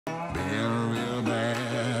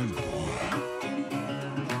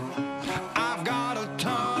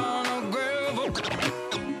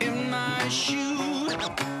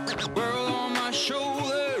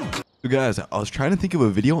guys, I was trying to think of a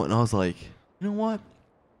video, and I was like, you know what?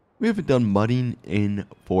 We haven't done mudding in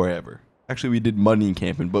forever. Actually, we did mudding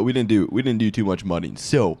camping, but we didn't do too much mudding.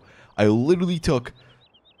 So I literally took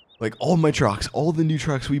like all my trucks, all the new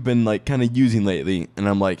trucks we've been like kind of using lately, and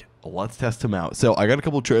I'm like, let's test them out. So I got a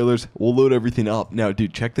couple trailers. We'll load everything up. Now,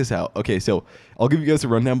 dude, check this out. Okay, so I'll give you guys a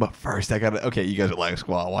rundown, but first I gotta. Okay, you guys are like,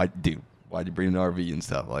 squad. Why'd you bring an RV and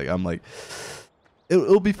stuff? Like, I'm like.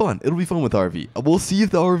 It'll be fun. It'll be fun with RV. We'll see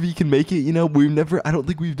if the RV can make it. You know, I don't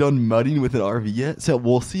think we've done mudding with an RV yet. So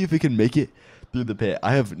we'll see if it can make it through the pit.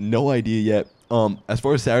 I have no idea yet. As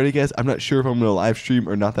far as Saturday guys, I'm not sure if I'm going to live stream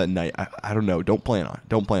or not that night. I don't know. Don't plan on it.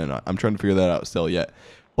 I'm trying to figure that out still yet.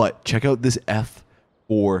 But check out this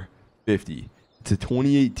F-450. It's a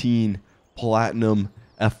 2018 Platinum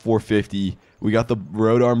F-450. We got the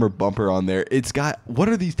road armor bumper on there. It's got, what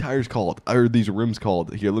are these tires called? Or these rims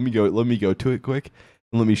called? Here, let me go to it quick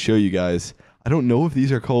and let me show you guys. I don't know if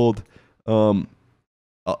these are called Alocas?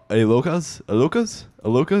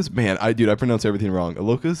 Man, dude, I pronounce everything wrong.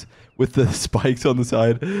 Alocas with the spikes on the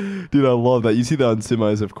side. Dude, I love that. You see that on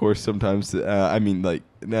semis, of course, sometimes. I mean, like,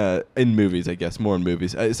 in movies, I guess. More in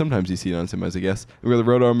movies. Sometimes you see it on semis, I guess. We got the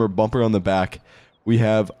road armor bumper on the back. We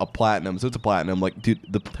have a platinum, so it's a platinum. Like, dude,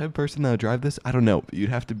 the type of person that would drive this, I don't know.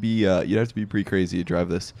 You'd have to be pretty crazy to drive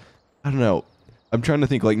this. I don't know. I'm trying to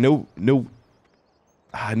think. Like, nobody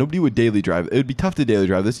would daily drive. It would be tough to daily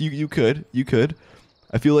drive this. You could.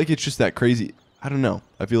 I feel like it's just that crazy. I don't know.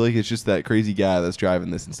 I feel like it's just that crazy guy that's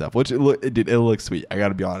driving this and stuff. Which it looks sweet. I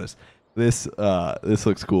gotta be honest. This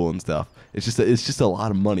looks cool and stuff. It's just a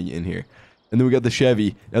lot of money in here. And then we got the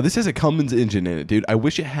Chevy. Now, this has a Cummins engine in it, dude. I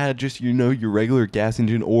wish it had just, your regular gas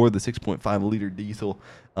engine or the 6.5 liter diesel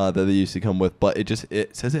that they used to come with. But it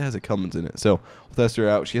says it has a Cummins in it. So we'll test her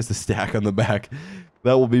out. She has the stack on the back.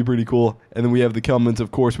 That will be pretty cool. And then we have the Cummins.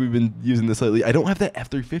 Of course, we've been using this lately. I don't have that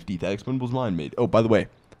F-350 that Expendables Mod made. Oh, by the way,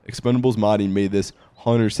 Expendables Modding made this.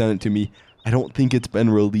 Hunter sent it to me. I don't think it's been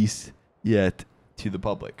released yet to the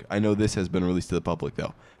public. I know this has been released to the public,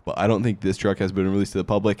 though. But I don't think this truck has been released to the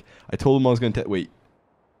public. I told him I was going to wait.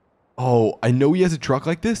 Oh, I know he has a truck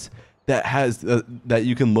like this that has that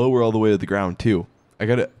you can lower all the way to the ground too. I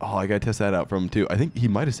got to test that out from him too. I think he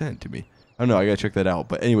might have sent it to me. I don't know. I got to check that out.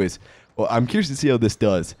 But anyways, well, I'm curious to see how this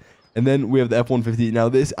does. And then we have the F-150. Now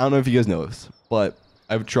this, I don't know if you guys know this, but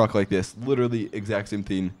I have a truck like this. Literally exact same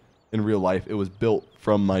thing in real life. It was built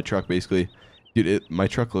from my truck basically. Dude, my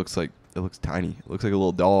truck looks tiny. It looks like a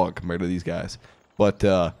little dog compared to these guys. But,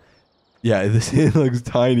 yeah, this looks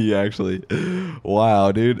tiny, actually.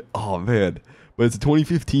 Wow, dude. Oh, man. But it's a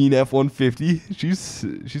 2015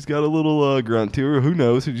 F-150. She's got a little grunt to her. Who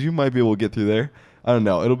knows? You might be able to get through there. I don't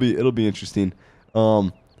know. It'll be interesting.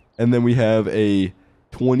 And then we have a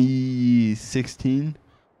 2016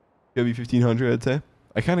 Chevy 1500, I'd say.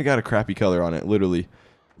 I kind of got a crappy color on it, literally.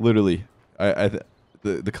 The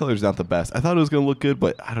color's not the best. I thought it was going to look good,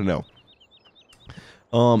 but I don't know.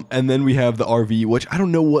 And then we have the RV, which I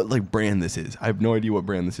don't know what like brand this is. I have no idea what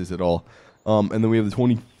brand this is at all. And then we have the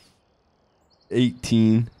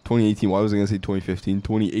 2018. Why was I going to say 2015?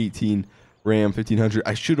 2018 Ram 1500.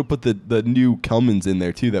 I should have put the new Cummins in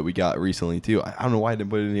there too that we got recently too. I don't know why I didn't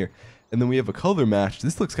put it in here. And then we have a color match.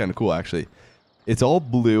 This looks kind of cool actually. It's all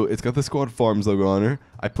blue. It's got the Squad Farms logo on her.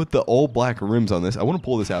 I put the all black rims on this. I want to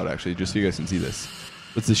pull this out actually just so you guys can see this.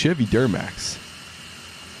 It's the Chevy Duramax.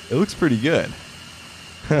 It looks pretty good.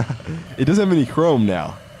 It doesn't have any chrome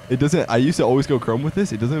now. It doesn't. I used to always go chrome with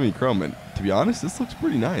this. It doesn't have any chrome. And to be honest, this looks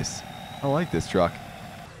pretty nice. I like this truck.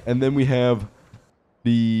 And then we have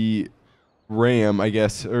the Ram, I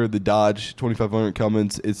guess, or the Dodge 2500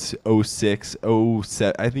 Cummins. It's 06,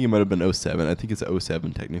 07. I think it might have been 07. I think it's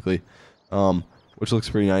 07 technically, which looks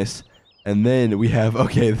pretty nice. And then we have,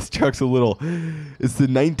 okay, this truck's a little, it's the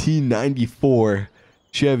 1994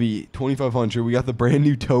 Chevy 2500. We got the brand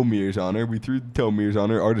new tow mirrors on her. We threw the tow mirrors on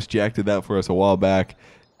her. Artist jacked that for us a while back.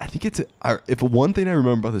 I think if one thing I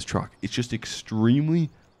remember about this truck, it's just extremely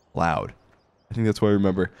loud. I think that's what I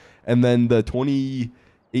remember. And then the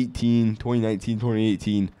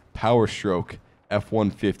 2018 Power Stroke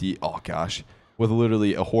F-150. Oh gosh, with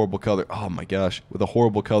literally a horrible color. Oh my gosh, with a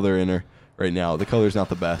horrible color in her right now. The color's not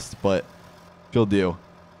the best, but she'll do.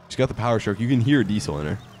 She's got the Power Stroke. You can hear a diesel in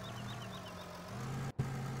her.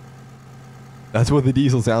 That's what the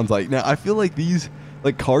diesel sounds like. Now, I feel like these,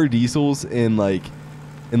 like car diesels and like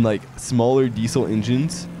smaller diesel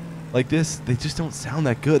engines like this, they just don't sound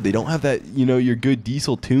that good. They don't have that, your good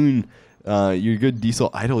diesel tune, your good diesel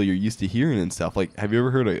idle you're used to hearing and stuff. Like, have you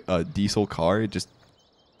ever heard a diesel car? It just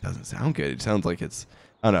doesn't sound good. It sounds like it's,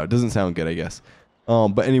 I don't know. It doesn't sound good, I guess.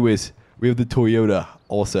 But anyways, we have the Toyota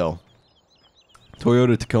also.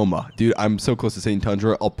 Toyota Tacoma. Dude, I'm so close to saying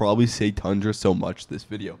Tundra. I'll probably say Tundra so much this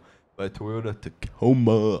video. But Toyota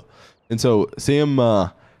Tacoma. And so Sam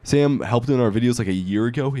helped in our videos like a year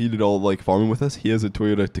ago. He did all like farming with us. He has a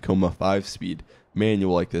Toyota Tacoma 5-speed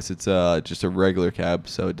manual like this. It's just a regular cab,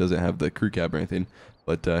 so it doesn't have the crew cab or anything.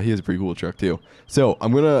 But he has a pretty cool truck too. So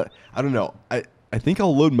I'm gonna, I don't know. I think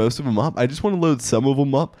I'll load most of them up. I just want to load some of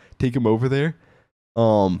them up, take them over there.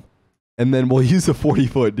 And then we'll use the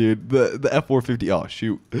 40-foot, dude. The F-450. Oh,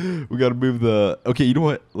 shoot. We got to move the... Okay, you know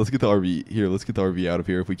what? Let's get the RV. Here, let's get the RV out of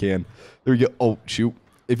here if we can. There we go. Oh, shoot.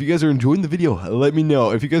 If you guys are enjoying the video, let me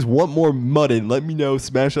know. If you guys want more mudding, let me know.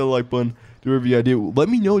 Smash that like button. Do whatever you gotta do. Let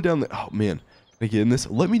me know down the... Oh, man. Can I get in this?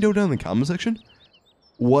 Let me know down in the comment section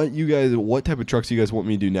what type of trucks you guys want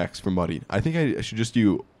me to do next for mudding. I think I should just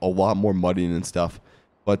do a lot more mudding and stuff.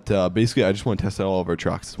 But basically, I just want to test out all of our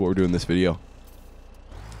trucks. That's what we're doing in this video.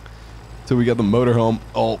 So we got the motorhome.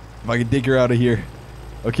 Oh, if I can dig her out of here.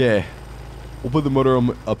 Okay. We'll put the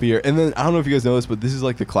motorhome up here. And then, I don't know if you guys know this, but this is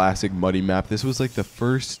like the classic mudding map. This was like the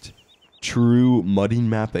first true mudding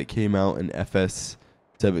map that came out in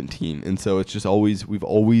FS17. And so it's just always, we've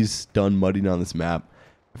always done mudding on this map.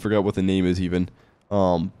 I forgot what the name is even.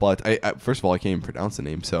 But I first of all, I can't even pronounce the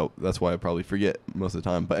name. So that's why I probably forget most of the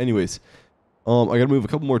time. But anyways, I got to move a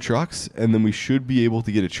couple more trucks. And then we should be able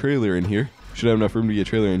to get a trailer in here. Should have enough room to get a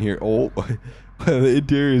trailer in here. Oh, the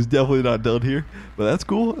interior is definitely not done here, but that's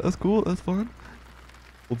cool. That's cool. That's fun.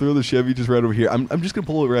 We'll throw the Chevy just right over here. I'm just gonna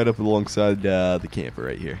pull it right up alongside the camper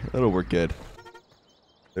right here. That'll work good.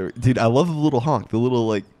 There, dude, I love the little honk. The little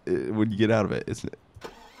like when you get out of it, isn't it?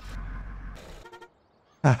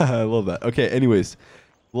 I love that. Okay. Anyways,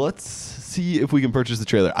 let's see if we can purchase the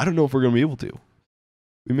trailer. I don't know if we're gonna be able to.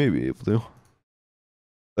 We may be able to.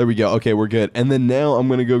 There we go. Okay, we're good. And then now I'm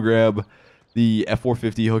gonna go grab the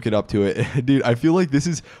F-450, hook it up to it. Dude, I feel like this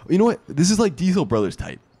is, you know what? This is like Diesel Brothers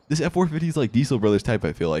type. This F-450 is like Diesel Brothers type,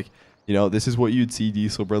 I feel like. You know, this is what you'd see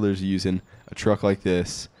Diesel Brothers using, a truck like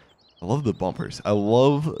this. I love the bumpers. I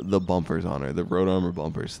love the bumpers on her, the Road Armor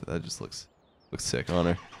bumpers. That just looks sick on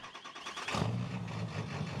her.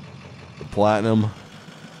 The Platinum.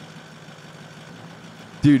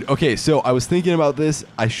 Dude, okay, so I was thinking about this.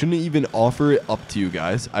 I shouldn't even offer it up to you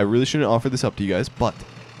guys. I really shouldn't offer this up to you guys, but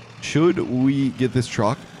should we get this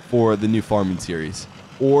truck for the new farming series?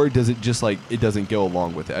 Or does it just like, it doesn't go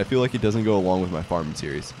along with it? I feel like it doesn't go along with my farming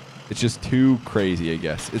series. It's just too crazy, I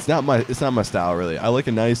guess. It's not my style, really. I like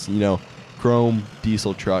a nice, you know, chrome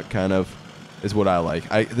diesel truck kind of is what I like.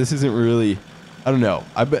 This isn't really, I don't know.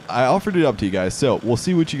 I offered it up to you guys, so we'll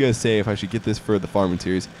see what you guys say if I should get this for the farming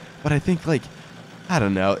series. But I think, like, I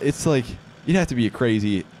don't know. It's like, you'd have to be a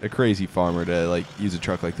crazy farmer to like use a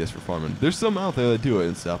truck like this for farming. There's some out there that do it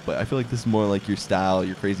and stuff, but I feel like this is more like your style,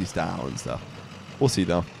 your crazy style and stuff. We'll see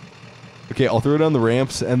though. Okay, I'll throw it on the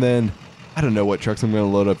ramps and then I don't know what trucks I'm gonna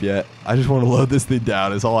load up yet. I just want to load this thing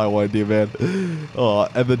down. Is all I want to do, man. Oh,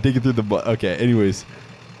 and then dig it through the butt. Okay, anyways,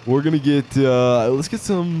 we're gonna get. Let's get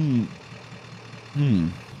some.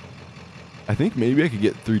 I think maybe I could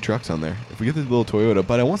get 3 trucks on there if we get this little Toyota.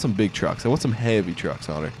 But I want some big trucks. I want some heavy trucks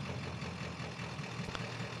on her.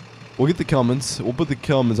 We'll get the Cummins. We'll put the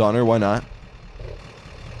Cummins on her. Why not?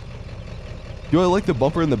 Do I like the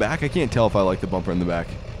bumper in the back? I can't tell if I like the bumper in the back.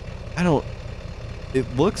 I don't.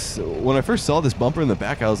 It looks, when I first saw this bumper in the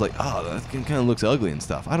back, I was like, oh, that kind of looks ugly and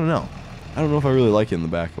stuff. I don't know. I don't know if I really like it in the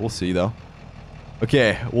back. We'll see, though.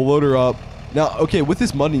 Okay, we'll load her up. Now, okay, with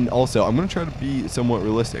this mudding also, I'm going to try to be somewhat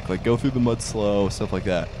realistic. Like, go through the mud slow, stuff like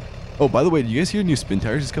that. Oh, by the way, did you guys hear new spin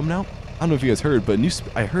tires is coming out? I don't know if you guys heard, but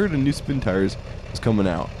I heard a new spin tires is coming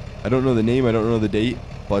out. I don't know the name, I don't know the date,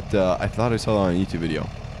 but I thought I saw it on a YouTube video.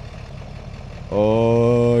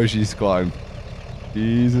 Oh, she's squatting.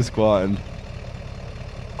 She's a squatting.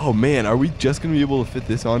 Oh man, are we just gonna be able to fit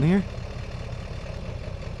this on here?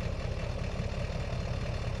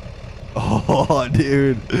 Oh,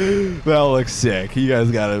 dude, that looks sick. You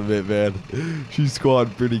guys gotta admit, man, she's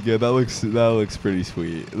squatting pretty good. That looks pretty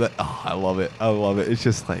sweet. Oh, I love it. I love it. It's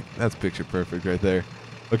just like, that's picture perfect right there.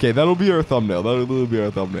 Okay, that'll be our thumbnail. That'll be our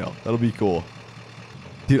thumbnail. That'll be cool.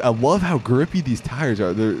 Dude, I love how grippy these tires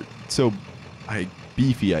are. They're so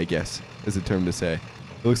beefy, I guess, is the term to say.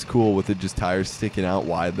 It looks cool with it just tires sticking out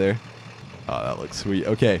wide there. Oh, that looks sweet.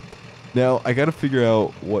 Okay, now I gotta figure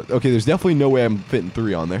out what. Okay, there's definitely no way I'm fitting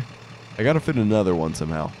 3 on there. I gotta fit another one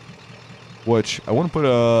somehow. Which I want to put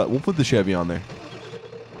we'll put the Chevy on there.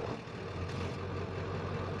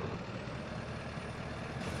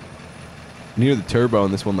 Near the turbo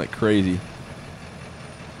on this one like crazy.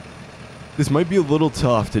 This might be a little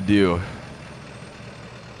tough to do.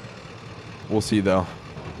 We'll see though.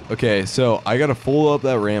 Okay, so I gotta fold up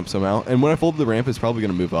that ramp somehow. And when I fold up the ramp, it's probably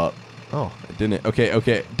gonna move up. Oh, it didn't. Okay,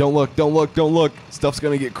 okay. Don't look, don't look, don't look. Stuff's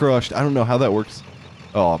gonna get crushed. I don't know how that works.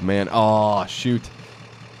 Oh, man. Oh, shoot.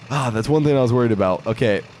 Ah, that's one thing I was worried about.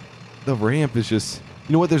 Okay, the ramp is just...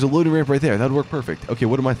 You know what? There's a loading ramp right there. That'd work perfect. Okay,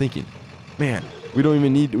 what am I thinking? Man, we don't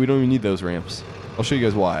even need those ramps. I'll show you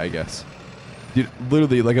guys why, I guess. Dude,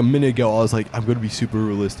 literally, like a minute ago, I was like, I'm gonna be super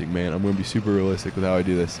realistic, man. I'm gonna be super realistic with how I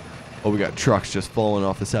do this. Oh, we got trucks just falling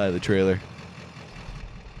off the side of the trailer.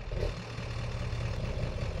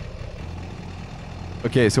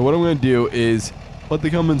 Okay, so what I'm gonna do is put the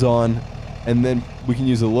Cummins on, and then we can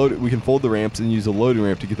use the load. We can fold the ramps and use a loading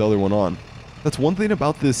ramp to get the other one on. That's one thing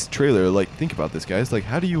about this trailer. Like, think about this, guys. Like,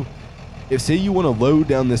 how do you, if say you want to load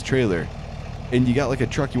down this trailer, and you got like a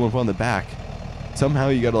truck you want to put on the back, somehow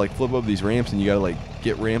you got to like flip up these ramps, and you got to like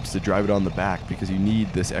get ramps to drive it on the back because you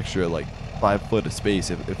need this extra like 5 foot of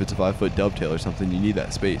space. If it's a 5 foot dovetail or something, you need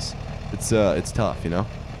that space. It's tough, you know.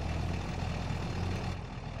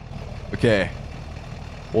 Okay,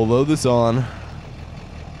 we'll load this on.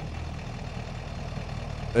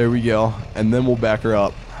 There we go, and then we'll back her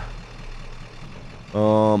up.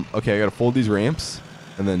 Okay, I gotta fold these ramps,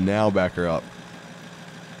 and then now back her up.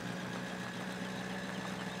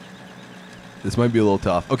 This might be a little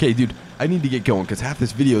tough. Okay, dude, I need to get going, because half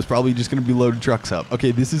this video is probably just gonna be loading trucks up.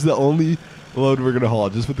 Okay, this is the only load we're gonna haul,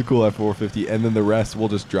 just with the cool F-450, and then the rest we'll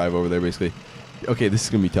just drive over there, basically. Okay, this is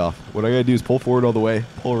gonna be tough. What I gotta do is pull forward all the way,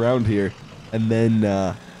 pull around here, and then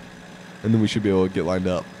we should be able to get lined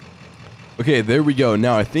up. Okay, there we go.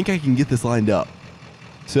 Now I think I can get this lined up.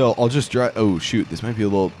 So I'll just drive. Oh shoot, this might be a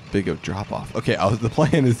little big of drop off. Okay, the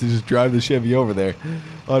plan is to just drive the Chevy over there.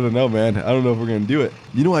 I don't know, man. I don't know if we're gonna do it.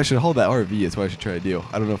 You know what? I should haul that RV. That's what I should try to do.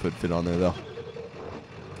 I don't know if it'd fit on there though.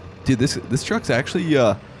 Dude, this truck's actually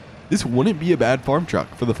this wouldn't be a bad farm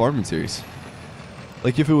truck for the farming series.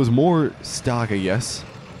 Like if it was more stock, I guess.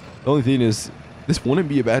 The only thing is, this wouldn't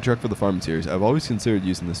be a bad truck for the farming series. I've always considered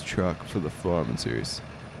using this truck for the farming series,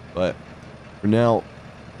 but for now,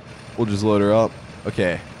 we'll just load her up.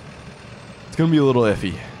 Okay. It's going to be a little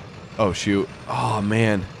iffy. Oh, shoot. Oh,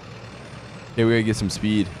 man. Okay, we got to get some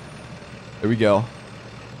speed. There we go.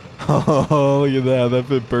 Oh, look at that. That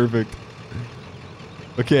fit perfect.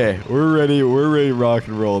 Okay, we're ready. We're ready to rock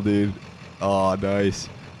and roll, dude. Oh, nice.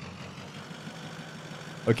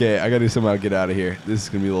 Okay, I got to somehow get out of here. This is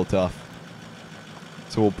going to be a little tough.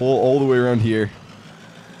 So we'll pull all the way around here.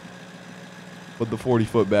 Put the 40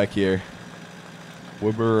 foot back here.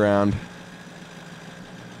 Whip her around.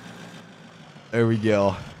 There we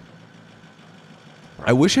go.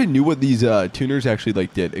 I wish I knew what these tuners actually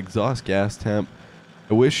like did. Exhaust gas temp.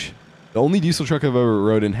 I wish the only diesel truck I've ever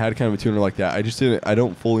rode in had kind of a tuner like that. I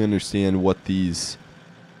don't fully understand what these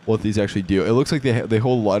actually do. It looks like they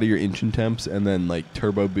hold a lot of your engine temps and then like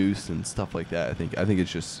turbo boost and stuff like that. I think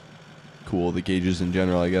it's just cool, the gauges in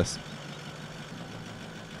general, I guess.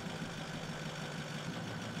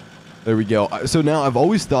 There we go. So now I've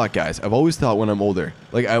always thought, guys, when I'm older,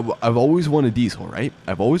 like I've always wanted diesel, right?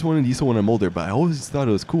 I've always wanted diesel when I'm older, but I always thought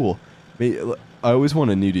it was cool. I always want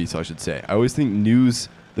a new diesel, I should say. I always think new's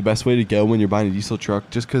the best way to go when you're buying a diesel truck,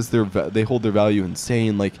 just because they hold their value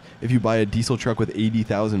insane. Like if you buy a diesel truck with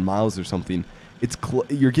 80,000 miles or something,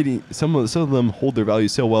 you're getting some of them hold their value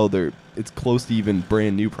so well it's close to even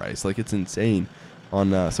brand new price. Like it's insane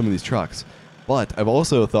on some of these trucks. But I've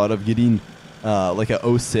also thought of getting like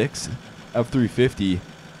a 06 F-350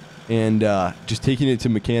 and just taking it to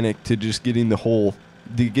mechanic to just getting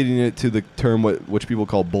it to the term which people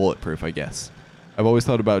call bulletproof, I guess. I've always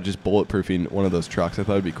thought about just bulletproofing one of those trucks. I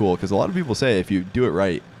thought it'd be cool because a lot of people say if you do it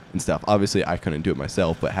right and stuff. Obviously, I couldn't do it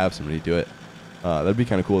myself, but have somebody do it. That'd be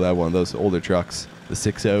kind of cool to have one of those older trucks, the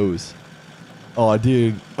 6.0s. Oh,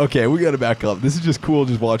 dude. Okay, we gotta back up. This is just cool,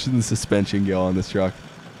 just watching the suspension go on this truck.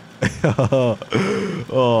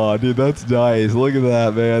 Oh, dude, that's nice. Look at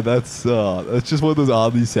that, man. That's just one of those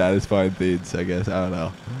oddly satisfying things, I guess. I don't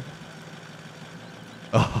know.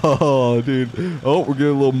 Oh, dude. Oh, we're getting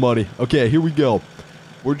a little muddy. Okay, here we go.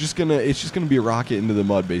 It's just gonna be a rocket into the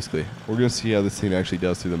mud, basically. We're gonna see how this thing actually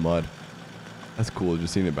does through the mud. That's cool,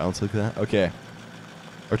 just seeing it bounce like that. Okay.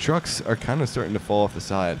 Our trucks are kind of starting to fall off the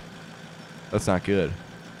side. That's not good.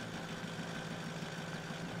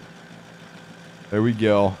 There we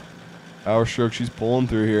go. Power stroke, she's pulling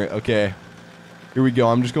through here. Okay. Here we go.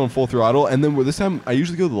 I'm just going full throttle. And then this time, I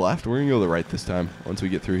usually go to the left. We're going to go to the right this time once we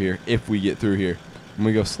get through here. If we get through here. I'm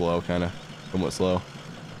going to go slow, kind of. Somewhat slow.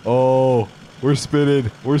 Oh, we're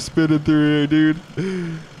spinning. We're spinning through here, dude.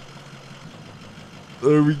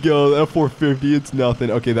 There we go. The F-450, it's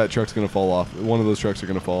nothing. Okay, that truck's going to fall off. One of those trucks are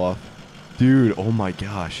going to fall off. Dude, oh my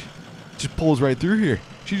gosh. Just pulls right through here.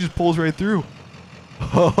 She just pulls right through.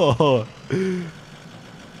 Oh,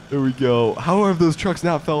 there we go. How have those trucks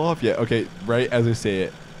not fell off yet? Okay, right as I say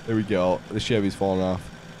it. There we go. The Chevy's falling off.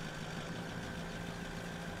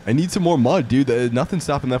 I need some more mud, dude. Nothing's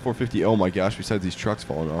stopping that F-450. Oh my gosh, besides these trucks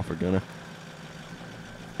falling off are gonna.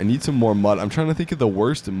 I need some more mud. I'm trying to think of the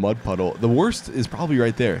worst mud puddle. The worst is probably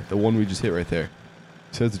right there. The one we just hit right there.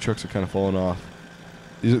 Besides the trucks are kind of falling off.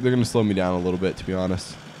 They're gonna slow me down a little bit, to be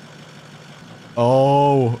honest.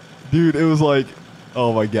 Oh, dude, it was like,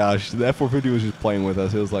 oh my gosh. The F-450 was just playing with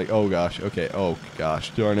us. It was like, oh gosh, okay, oh gosh,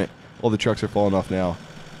 darn it. All the trucks are falling off now.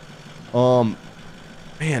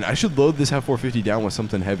 Man, I should load this F-450 down with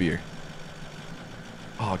something heavier.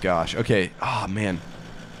 Oh gosh, okay. Oh man.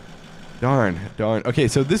 Darn. Okay,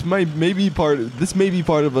 so this may be part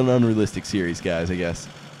of an unrealistic series, guys, I guess.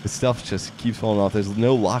 This stuff just keeps falling off. There's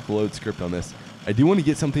no lock load script on this. I do want to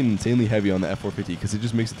get something insanely heavy on the F-450 because it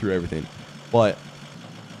just makes it through everything. But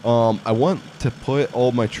I want to put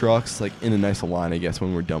all my trucks like in a nice line, I guess,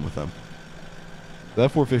 when we're done with them. The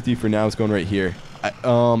F-450 for now is going right here.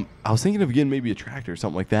 I was thinking of getting maybe a tractor or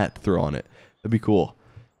something like that to throw on it. That'd be cool.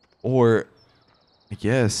 Or I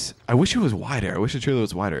guess I wish it was wider. I wish the trailer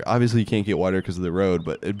was wider. Obviously, you can't get wider because of the road,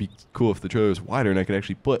 but it'd be cool if the trailer was wider and I could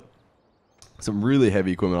actually put some really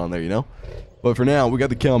heavy equipment on there, you know? But for now, we got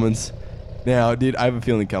the Cummins. Now, dude, I have a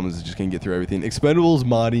feeling Cummins is just going to get through everything. Expendables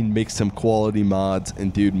modding makes some quality mods,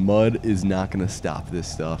 and dude, mud is not going to stop this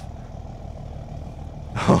stuff.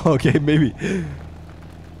 Okay, maybe.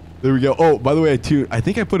 There we go. Oh, by the way, I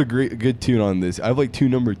think I put a good tune on this. I have like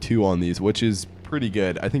tune number 2 on these, which is pretty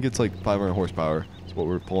good. I think it's like 500 horsepower. That's what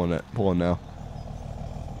we're pulling now.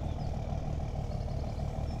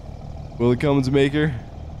 Will the Cummins maker?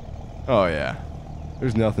 Oh yeah.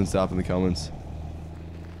 There's nothing stopping the Cummins.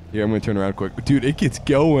 Here, I'm gonna turn around quick. Dude, it gets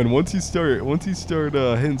going. Once you start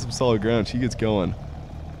hitting some solid ground, she gets going.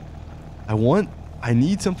 I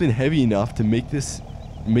need something heavy enough to make it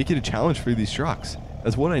a challenge for these trucks.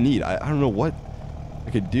 That's what I need. I don't know what I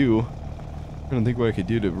could do. I don't think what I could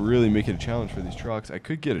do to really make it a challenge for these trucks. I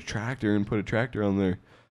could get a tractor and put a tractor on the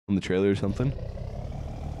trailer or something.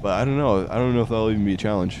 But I don't know. I don't know if that'll even be a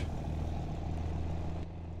challenge.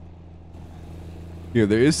 Here,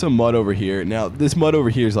 there is some mud over here. Now, this mud over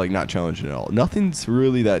here is like not challenging at all. Nothing's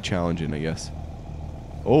really that challenging, I guess.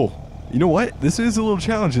 Oh, you know what? This is a little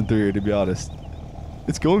challenging through here, to be honest.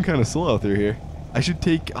 It's going kind of slow through here. I should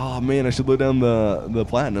take, oh man, I should load down the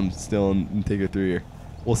platinum still and take it through here.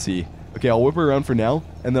 We'll see. Okay, I'll whip her around for now,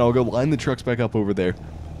 and then I'll go line the trucks back up over there.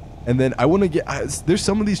 And then I want to get, there's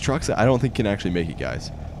some of these trucks that I don't think can actually make it,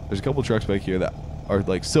 guys. There's a couple trucks back here that are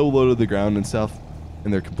like so low to the ground and stuff,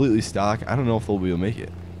 and they're completely stock. I don't know if they'll be able to make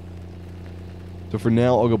it. So for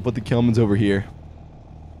now, I'll go put the Cummins over here.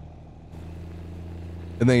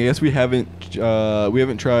 And then I guess we haven't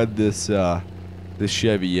tried this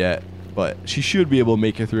Chevy yet. But she should be able to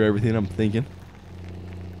make it through everything, I'm thinking.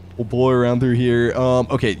 We'll blow her around through here.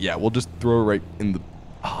 Okay, yeah, we'll just throw her right in the...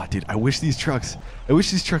 Oh, dude, I wish these trucks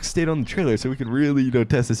stayed on the trailer so we could really,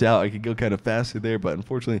 test this out. I could go kind of faster there, but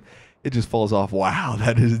unfortunately, it just falls off. Wow,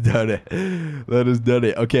 that has done it. That has done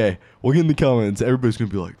it. Okay, we'll get in the comments. Everybody's going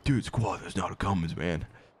to be like, dude, squad, that's not a Cummins, man.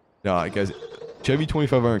 No, guys, Chevy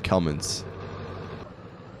 2500 Cummins.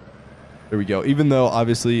 There we go. Even though,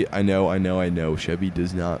 obviously, I know, Chevy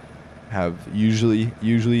does not have usually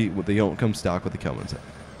they don't come stock with the Cummins.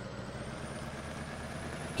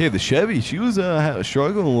 Okay, the Chevy, she was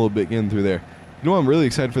struggling a little bit getting through there. You know, I'm really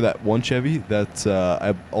excited for that one Chevy that's I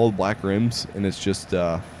have all black rims and it's just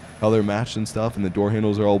color matched and stuff, and the door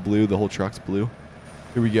handles are all blue, the whole truck's blue.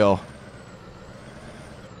 Here we go.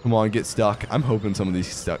 Come on, get stuck. I'm hoping some of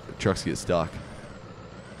these trucks get stuck.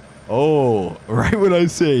 Oh, right when I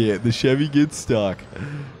say it, the Chevy gets stuck.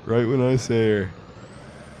 Right when I say her.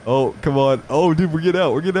 Oh, come on. Oh, dude, we're getting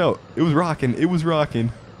out. We're getting out. It was rocking. It was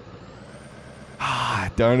rocking. Ah,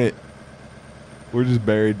 darn it. We're just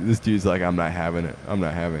buried. This dude's like, I'm not having it. I'm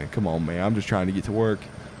not having it. Come on, man. I'm just trying to get to work.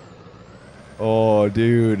 Oh,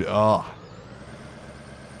 dude. Oh.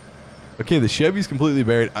 Okay, the Chevy's completely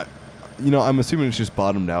buried. I'm assuming it's just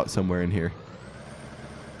bottomed out somewhere in here.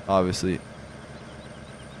 Obviously.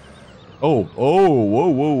 Oh,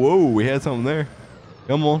 whoa. We had something there.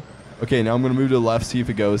 Come on. Okay, now I'm going to move to the left, see if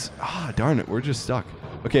it goes. Ah, darn it. We're just stuck.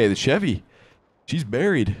 Okay, the Chevy. She's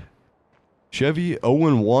buried. Chevy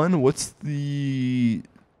 0-1. What's the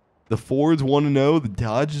Ford's 1-0? The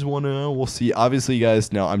Dodge is 1-0. We'll see. Obviously,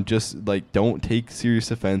 guys, now I'm just, like, don't take serious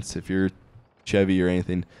offense if you're Chevy or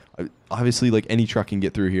anything. Obviously, like, any truck can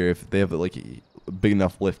get through here if they have, like, a big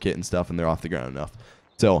enough lift kit and stuff and they're off the ground enough.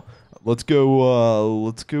 So, let's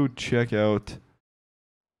go check out...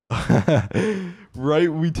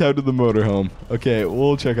 Right, we touted the motorhome. Okay,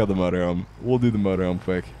 we'll check out the motorhome. We'll do the motorhome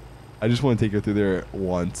quick. I just want to take her through there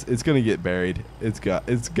once. It's gonna get buried. It's got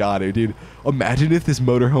to, dude. Imagine if this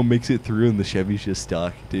motorhome makes it through and the Chevy's just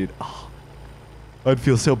stuck, dude. Oh, I'd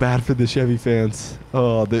feel so bad for the Chevy fans.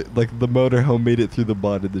 Oh, the motorhome made it through the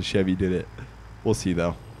mud and the Chevy did it. We'll see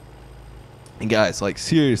though. And guys, like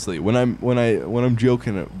seriously, when I'm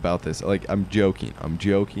joking about this, like I'm joking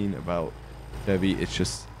about Chevy.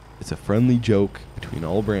 It's a friendly joke between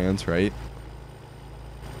all brands, right?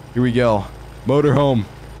 Here we go. Motorhome.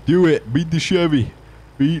 Do it. Beat the Chevy.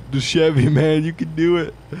 Beat the Chevy, man. You can do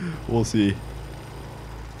it. We'll see.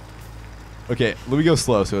 Okay, let me go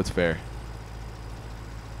slow so it's fair.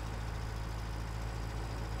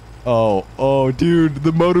 Oh, dude.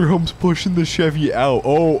 The motorhome's pushing the Chevy out.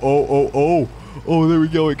 Oh, there we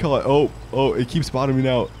go. It caught. Oh, it keeps bottoming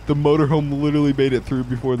out. The motorhome literally made it through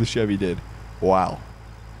before the Chevy did. Wow.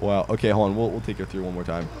 Okay, hold on. We'll take her through one more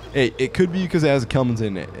time. Hey, it could be because it has a Cummins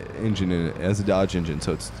engine in it. It has a Dodge engine,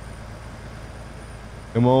 so it's...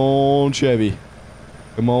 Come on, Chevy.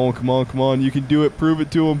 Come on. You can do it. Prove it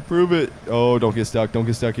to him. Prove it. Oh, don't get stuck. Don't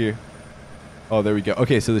get stuck here. Oh, there we go.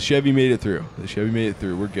 Okay, so the Chevy made it through.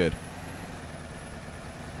 We're good.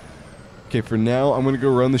 Okay, for now, I'm going to go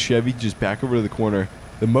run the Chevy just back over to the corner.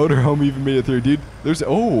 The motorhome even made it through, dude.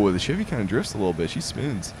 The Chevy kind of drifts a little bit. She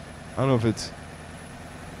spins. I don't know if it's...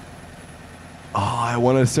 Oh, I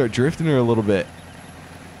want to start drifting her a little bit.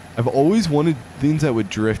 I've always wanted things that would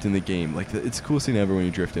drift in the game. Like, it's the coolest thing ever when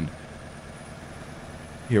you're drifting.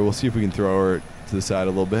 Here, we'll see if we can throw her to the side a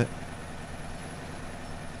little bit.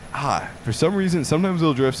 For some reason, sometimes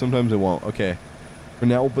it'll drift, sometimes it won't. Okay. For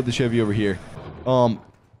now, we'll put the Chevy over here. I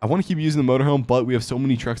want to keep using the motorhome, but we have so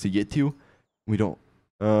many trucks to get to. We don't...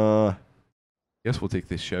 guess we'll take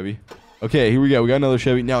this Chevy. Okay, here we go. We got another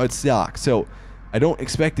Chevy. Now, it's stock, so... I don't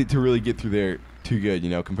expect it to really get through there too good, you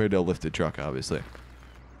know, compared to a lifted truck, obviously.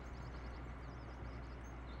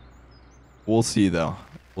 We'll see, though.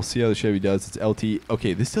 We'll see how the Chevy does. It's LT.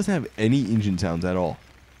 Okay, this doesn't have any engine sounds at all.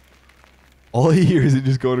 All I hear is it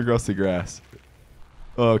just going across the grass.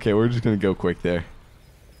 Okay, we're just going to go quick there.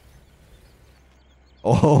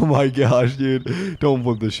 Oh, my gosh, dude. Don't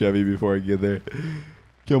flip the Chevy before I get there.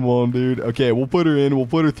 Come on, dude. Okay, we'll put her in. We'll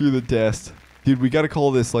put her through the test. Dude, we gotta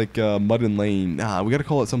call this like mud and lane. We gotta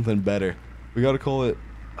call it something better. We gotta call it...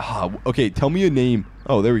 okay, tell me a name.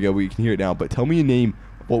 Oh, there we go. We can hear it now. But tell me a name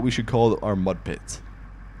of what we should call our mud pits.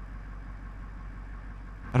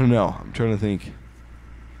 I don't know. I'm trying to think.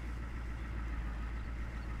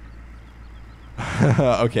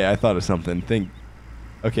 Okay, I thought of something.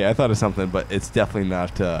 Okay, I thought of something, but it's definitely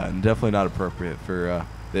not appropriate for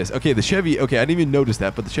this. Okay, the Chevy. Okay, I didn't even notice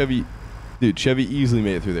that, but the Chevy... Dude, Chevy easily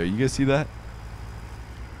made it through there. You guys see that?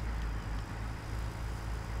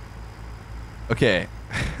 Okay.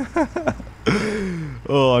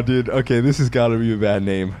 Oh, dude. Okay, this has got to be a bad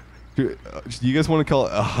name. Do you guys want to call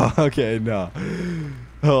it... Oh, okay, no.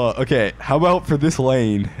 Oh, okay. How about for this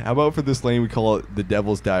lane? We call it the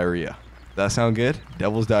Devil's Diarrhea? Does that sound good?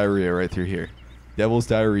 Devil's Diarrhea right through here. Devil's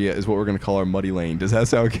Diarrhea is what we're going to call our muddy lane. Does that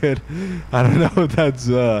sound good? I don't know if that's...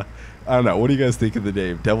 I don't know. What do you guys think of the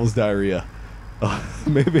name? Devil's Diarrhea.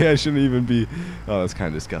 Maybe I shouldn't even be... Oh, that's kind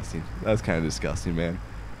of disgusting. That's kind of disgusting, man.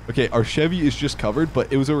 Okay, our Chevy is just covered,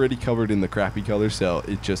 but it was already covered in the crappy color, so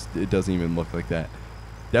it doesn't even look like that.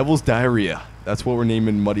 Devil's Diarrhea. That's what we're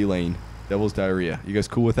naming Muddy Lane. Devil's Diarrhea. You guys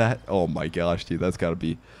cool with that? Oh my gosh, dude. That's got to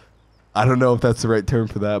be... I don't know if that's the right term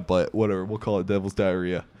for that, but whatever. We'll call it Devil's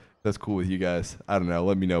Diarrhea. That's cool with you guys. I don't know.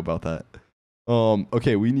 Let me know about that.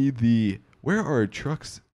 Okay, we need the... Where are our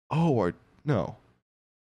trucks? Oh, no.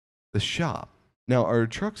 The shop. Now, are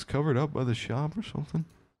trucks covered up by the shop or something?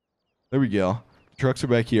 There we go. Trucks are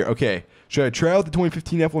back here. Okay. Should I try out the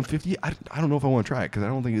 2015 F-150? I don't know if I want to try it because I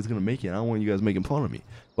don't think it's going to make it. I don't want you guys making fun of me.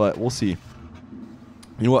 But we'll see. You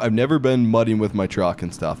know what? I've never been mudding with my truck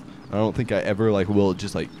and stuff. I don't think I ever, like, will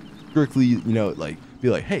just, like, strictly, you know, like, be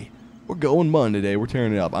like, hey, we're going mud today. We're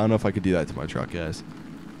tearing it up. I don't know if I could do that to my truck, guys.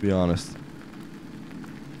 To be honest.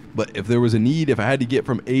 But if there was a need, if I had to get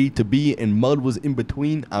from A to B and mud was in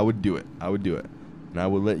between, I would do it. I would do it. And I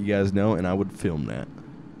would let you guys know, and I would film that.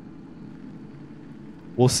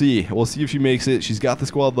 We'll see. We'll see if she makes it. She's got the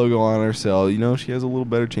squad logo on her, so, you know, she has a little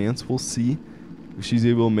better chance. We'll see if she's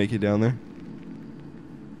able to make it down there.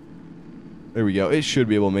 There we go. It should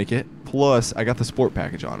be able to make it. Plus, I got the sport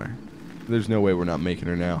package on her. There's no way we're not making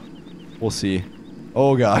her now. We'll see.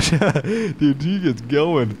 Oh, gosh. Dude, she gets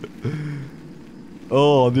going.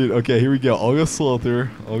 Oh, dude. Okay, here we go. I'll go slow through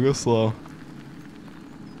her. I'll go slow.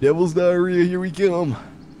 Devil's Diarrhea. Here we come.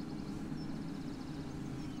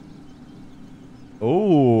 Oh.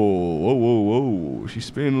 Whoa, whoa, whoa. she's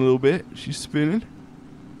spinning a little bit. She's spinning.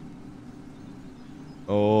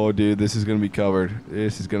 Oh, dude, this is going to be covered.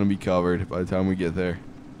 This is going to be covered by the time we get there.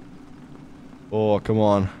 Oh, come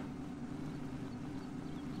on.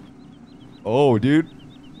 Oh, dude.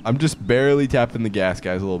 I'm just barely tapping the gas,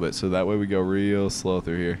 guys, a little bit. So that way we go real slow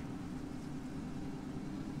through here.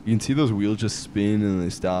 You can see those wheels just spin and they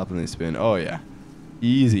stop and they spin. Oh, yeah.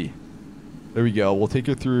 Easy. There we go. We'll take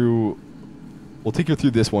her through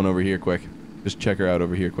this one over here quick. Just check her out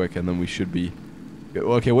over here quick and then we should be...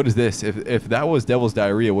 Okay, what is this? If that was Devil's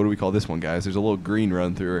Diarrhea, what do we call this one, guys? There's a little green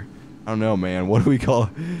run through her. I don't know, man. What do we call it?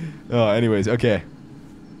 Oh, anyways, okay.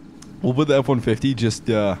 We'll put the F-150 just...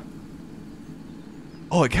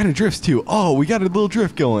 Oh, it kind of drifts too. Oh, we got a little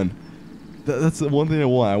drift going. That's the one thing I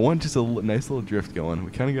want. I want just a nice little drift going.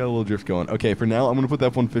 We kind of got a little drift going. Okay, for now, I'm going to put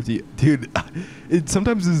that F-150. Dude, it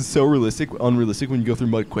sometimes is so unrealistic when you go through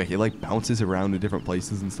mud quick. It like bounces around to different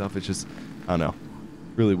places and stuff. It's just, I don't know,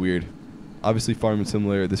 really weird. Obviously, Farming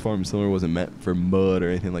Simulator, this Farming Simulator wasn't meant for mud or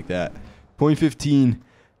anything like that. 2015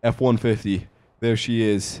 F-150. There she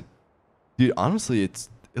is. Dude, honestly, it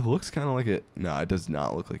looks kind of like it. No, it does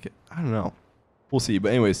not look like it. I don't know. We'll see. But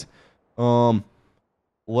anyways,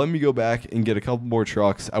 let me go back and get a couple more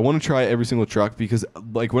trucks. I want to try every single truck because,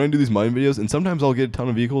 like, when I do these mining videos, and sometimes I'll get a ton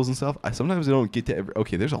of vehicles and stuff, sometimes I don't get to every...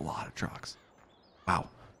 Okay, there's a lot of trucks. Wow.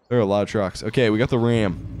 There are a lot of trucks. Okay, we got the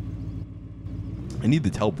Ram. I need the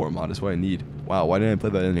teleport mod. That's what I need. Wow, why didn't I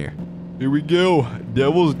put that in here? Here we go.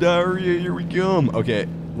 Devil's Diarrhea. Here we come. Okay,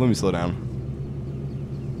 let me slow down.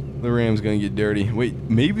 The Ram's gonna get dirty. Wait,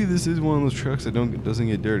 maybe this is one of those trucks that doesn't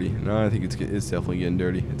get dirty. No, I think it's definitely getting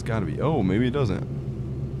dirty. It's gotta be. Oh, maybe it doesn't.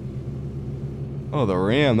 Oh, the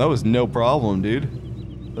Ram. That was no problem,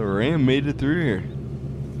 dude. The Ram made it through here.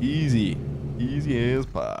 Easy. Easy as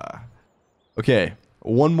pie. Okay,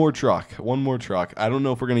 one more truck. One more truck. I don't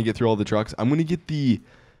know if we're gonna get through all the trucks. I'm gonna get the...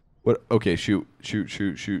 What? Okay, shoot.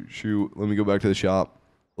 Let me go back to the shop.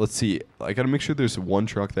 Let's see. I gotta make sure there's one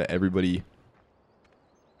truck that everybody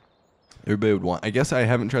would want. I guess I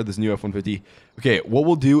haven't tried this new F-150. Okay, what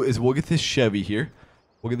we'll do is we'll get this Chevy here.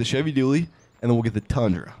 We'll get the Chevy Dually, and then we'll get the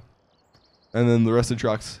Tundra. And then the rest of the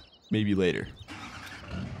trucks, maybe later.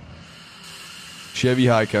 Chevy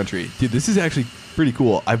High Country. Dude, this is actually pretty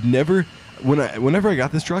cool. I've never... Whenever I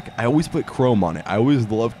got this truck, I always put chrome on it. I always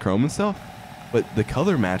loved chrome and stuff. But the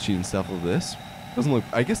color matching and stuff of this doesn't look...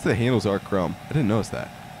 I guess the handles are chrome. I didn't notice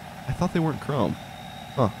that. I thought they weren't chrome.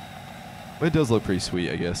 Huh. But it does look pretty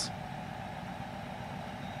sweet, I guess.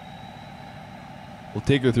 We'll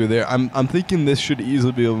take her through there. I'm thinking this should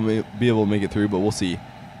easily be able to make it through, but we'll see.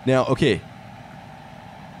 Now, okay.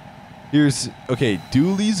 Okay,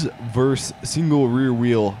 dualies versus single rear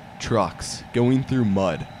wheel trucks going through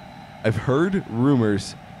mud. I've heard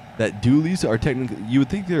rumors that dualies are technically, you would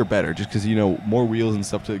think they're better just because, you know, more wheels and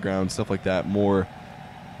stuff to the ground, stuff like that, more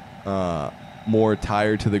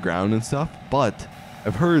tire to the ground and stuff. But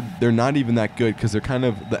I've heard they're not even that good because they're kind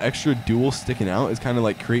of, the extra dual sticking out is kind of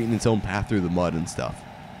like creating its own path through the mud and stuff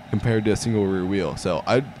compared to a single rear wheel. So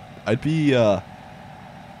it'd be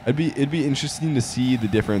interesting to see the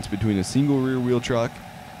difference between a single rear wheel truck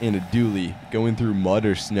and a dually going through mud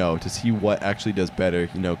or snow to see what actually does better,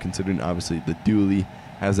 you know, considering obviously the dually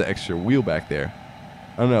has the extra wheel back there.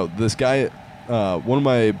 I don't know, this guy, one of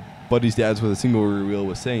my buddy's dads with a single rear wheel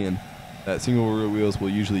was saying that single rear wheels will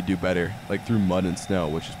usually do better, like through mud and snow,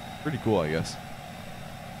 which is pretty cool, I guess.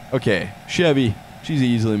 Okay, Chevy, she's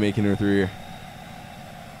easily making her through here.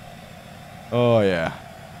 Oh yeah.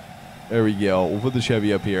 There we go. We'll put the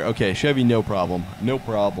Chevy up here. Okay, Chevy, no problem. No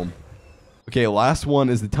problem. Okay, last one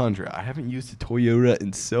is the Tundra. I haven't used the Toyota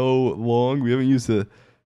in so long. We haven't used the...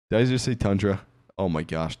 Did I just say Tundra? Oh my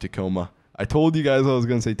gosh, Tacoma. I told you guys I was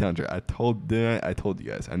going to say Tundra. I told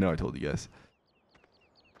you guys. I know I told you guys.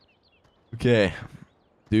 Okay.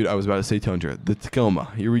 Dude, I was about to say Tundra. The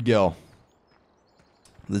Tacoma. Here we go.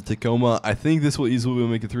 The Tacoma. I think this will easily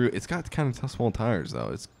make it through. It's got kind of small tires, though.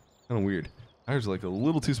 It's kind of weird. Tires are like a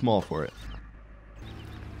little too small for it.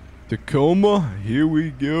 Tacoma, here we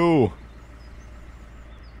go.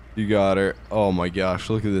 You got her. Oh my gosh,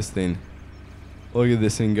 look at this thing. Look at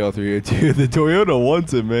this thing go through here, dude. The Toyota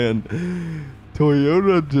wants it, man.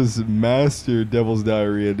 Toyota just mastered Devil's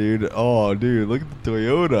Diarrhea, dude. Oh, dude, look at the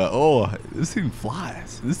Toyota. Oh, this thing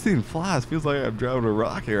flies. This thing flies. Feels like I'm driving a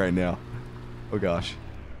rocket right now. Oh gosh.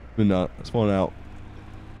 But not. It's falling out.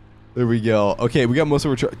 There we go. Okay, we got most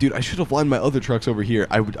of our trucks. Dude, I should have lined my other trucks over here.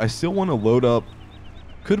 I still want to load up.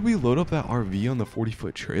 Could we load up that RV on the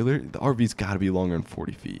 40-foot trailer? The RV's got to be longer than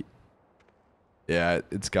 40 feet. Yeah,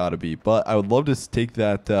 it's got to be. But I would love to take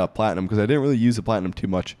that Platinum because I didn't really use the Platinum too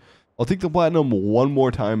much. I'll take the Platinum one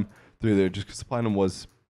more time through there just because the platinum was.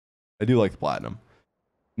 I do like the platinum.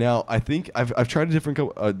 Now I think I've tried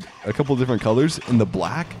a couple different colors, and the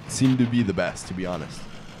black seemed to be the best, to be honest.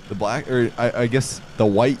 The black, or I guess the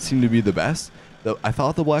white seemed to be the best. I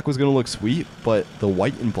thought the black was gonna look sweet, but the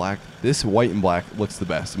white and black, this white and black looks the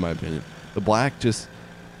best in my opinion. The black just,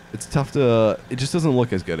 it's tough to, it just doesn't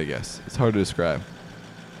look as good, I guess. It's hard to describe.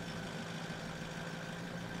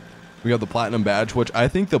 We got the platinum badge, which I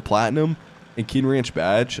think the platinum and Keen Ranch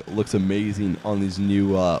badge looks amazing on these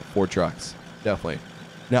new Ford trucks. Definitely.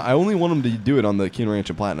 Now, I only want them to do it on the Keen Ranch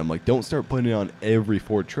and Platinum. Like, don't start putting it on every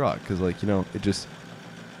Ford truck because, like, you know, it just,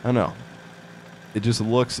 I don't know. It just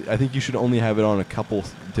looks, I think you should only have it on a couple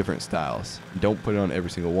different styles. Don't put it on every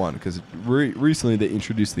single one because recently they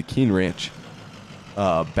introduced the Keen Ranch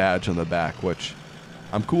badge on the back, which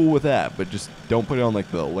I'm cool with that, but just don't put it on,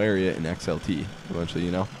 like, the Lariat and XLT eventually,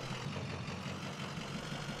 you know?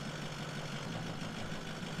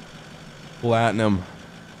 Platinum.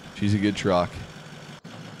 She's a good truck.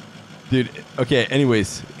 Dude, okay,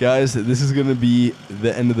 anyways, guys, this is going to be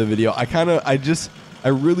the end of the video. I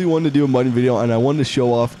really wanted to do a mudding video, and I wanted to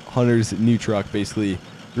show off Hunter's new truck, basically,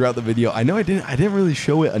 throughout the video. I know I didn't really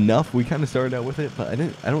show it enough. We kind of started out with it, but I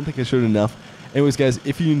don't think I showed enough. Anyways, guys,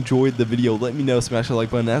 if you enjoyed the video, let me know. Smash the like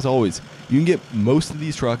button. As always, you can get most of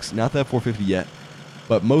these trucks, not that 450 yet,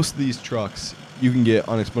 but most of these trucks you can get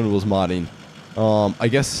on Expendables modding. I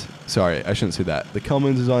guess, sorry, I shouldn't say that. The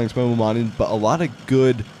Cummins is on Expendable modding, but a lot of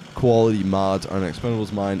good quality mods on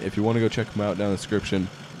Expendables mine. If you want to go check them out down in the description,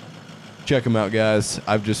 check them out, guys.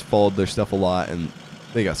 I've just followed their stuff a lot, and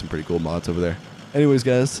they got some pretty cool mods over there. Anyways,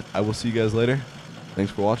 guys, I will see you guys later.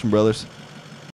 Thanks for watching, brothers.